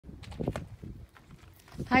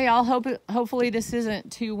Hi y'all, hopefully this isn't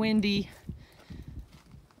too windy.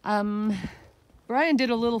 Brian did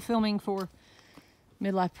a little filming for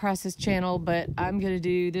Midlife Crisis channel, but I'm gonna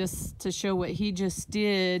do this to show what he just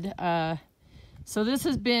did. So this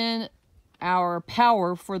has been our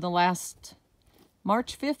power for the last,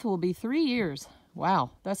 March 5th will be 3 years.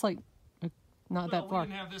 Wow, that's like not that far. We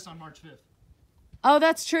didn't have this on March 5th. Oh,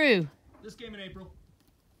 that's true. This came in April.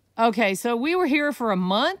 Okay, so we were here for a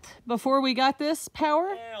month before we got this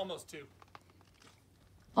power? Yeah, almost 2.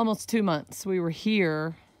 Almost 2 months we were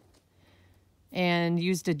here and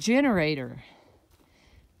used a generator.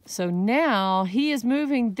 So now he is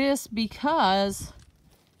moving this because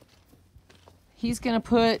he's going to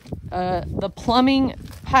put the plumbing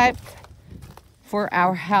pipe for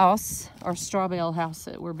our house, our straw bale house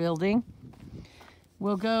that we're building.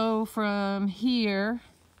 We'll go from here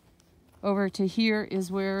over to here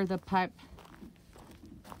is where the pipe,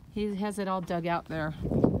 he has it all dug out there.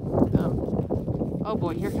 Oh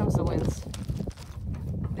boy, here comes the winds.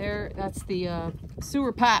 There, that's the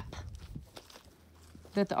sewer pipe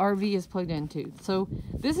that the RV is plugged into. So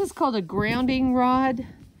this is called a grounding rod,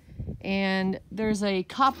 and there's a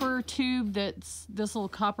copper tube that's, this little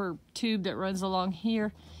copper tube that runs along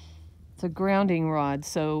here. It's a grounding rod.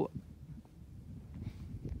 So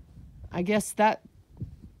I guess that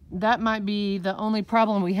might be the only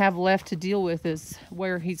problem we have left to deal with, is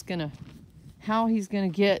where he's gonna, how he's gonna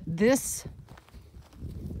get this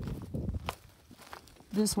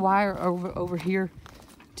wire over here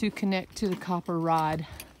to connect to the copper rod.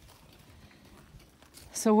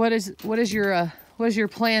 So what is your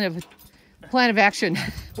plan of action?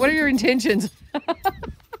 What are your intentions?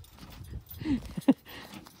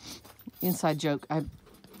 Inside joke.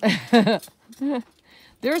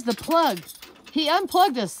 There's the plug. He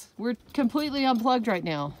unplugged us. We're completely unplugged right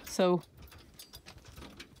now. So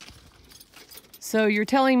you're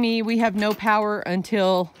telling me we have no power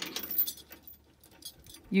until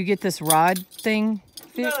you get this rod thing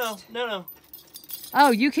fixed? No.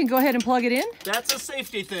 Oh, you can go ahead and plug it in? That's a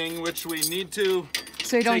safety thing which we need to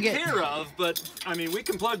so you don't take care of, but I mean, we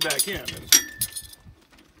can plug back in.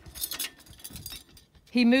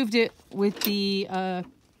 He moved it with the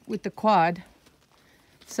quad.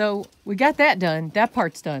 So we got that done. That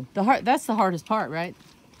part's done. That's the hardest part, right?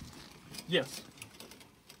 Yes.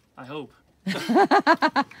 I hope.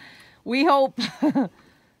 We hope.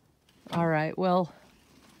 All right. Well,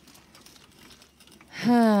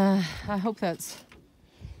 I hope that's.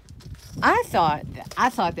 I thought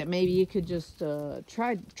that maybe you could just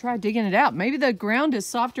try digging it out. Maybe the ground is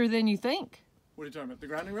softer than you think. What are you talking about? The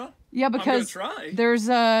grounding rod? Yeah, because I'm gonna try. There's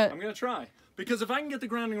a. I'm gonna try, because if I can get the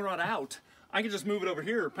grounding rod out, I can just move it over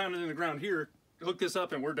here, pound it in the ground here, hook this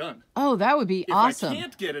up, and we're done. Oh, that would be awesome. If I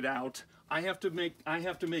can't get it out, I have to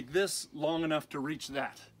make this long enough to reach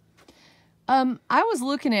that. I was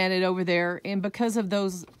looking at it over there, and because of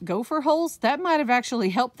those gopher holes, that might have actually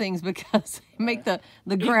helped things, because make the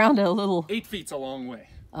ground a little. 8 feet's a long way.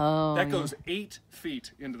 Oh. That goes 8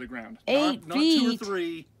 feet into the ground. 8 not feet. 2 or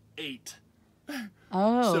 3, 8.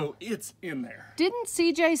 Oh. So it's in there. Didn't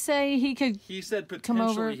CJ say he could? He said potentially come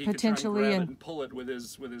over he could try to grab it and pull it with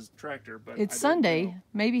his tractor, but it's Sunday.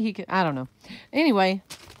 Maybe he could. I don't know. Anyway,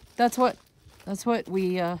 that's what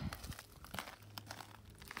we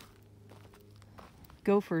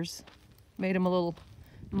gophers made him a little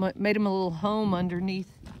home underneath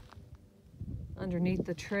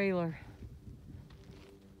the trailer.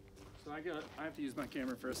 So I have to use my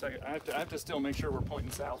camera for a second. I have to still make sure we're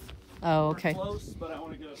pointing south. Oh, okay. We're close, but I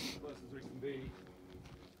want to get us as close as we can be,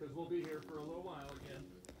 because we'll be here for a little while again.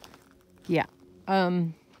 Yeah.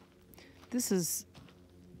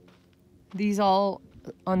 These all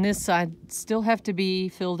on this side still have to be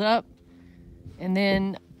filled up, and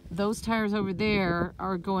then those tires over there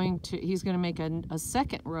are he's going to make a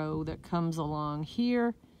second row that comes along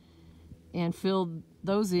here and fill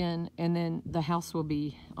those in, and then the house will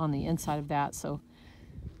be on the inside of that. So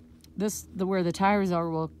where the tires are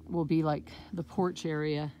will be like the porch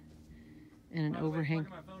area and an overhang.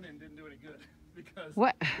 Plugging my phone in didn't do any good, because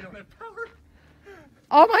what? we don't have power.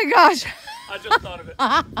 Oh my gosh! I just thought of it.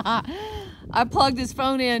 I plugged his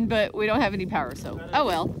phone in, but we don't have any power, so oh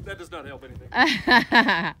well. That does not help anything.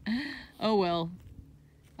 Oh well.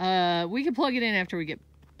 We can plug it in after we get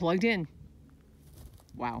plugged in.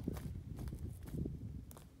 Wow.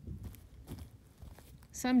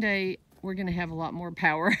 Someday we're gonna have a lot more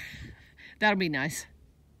power. That'll be nice.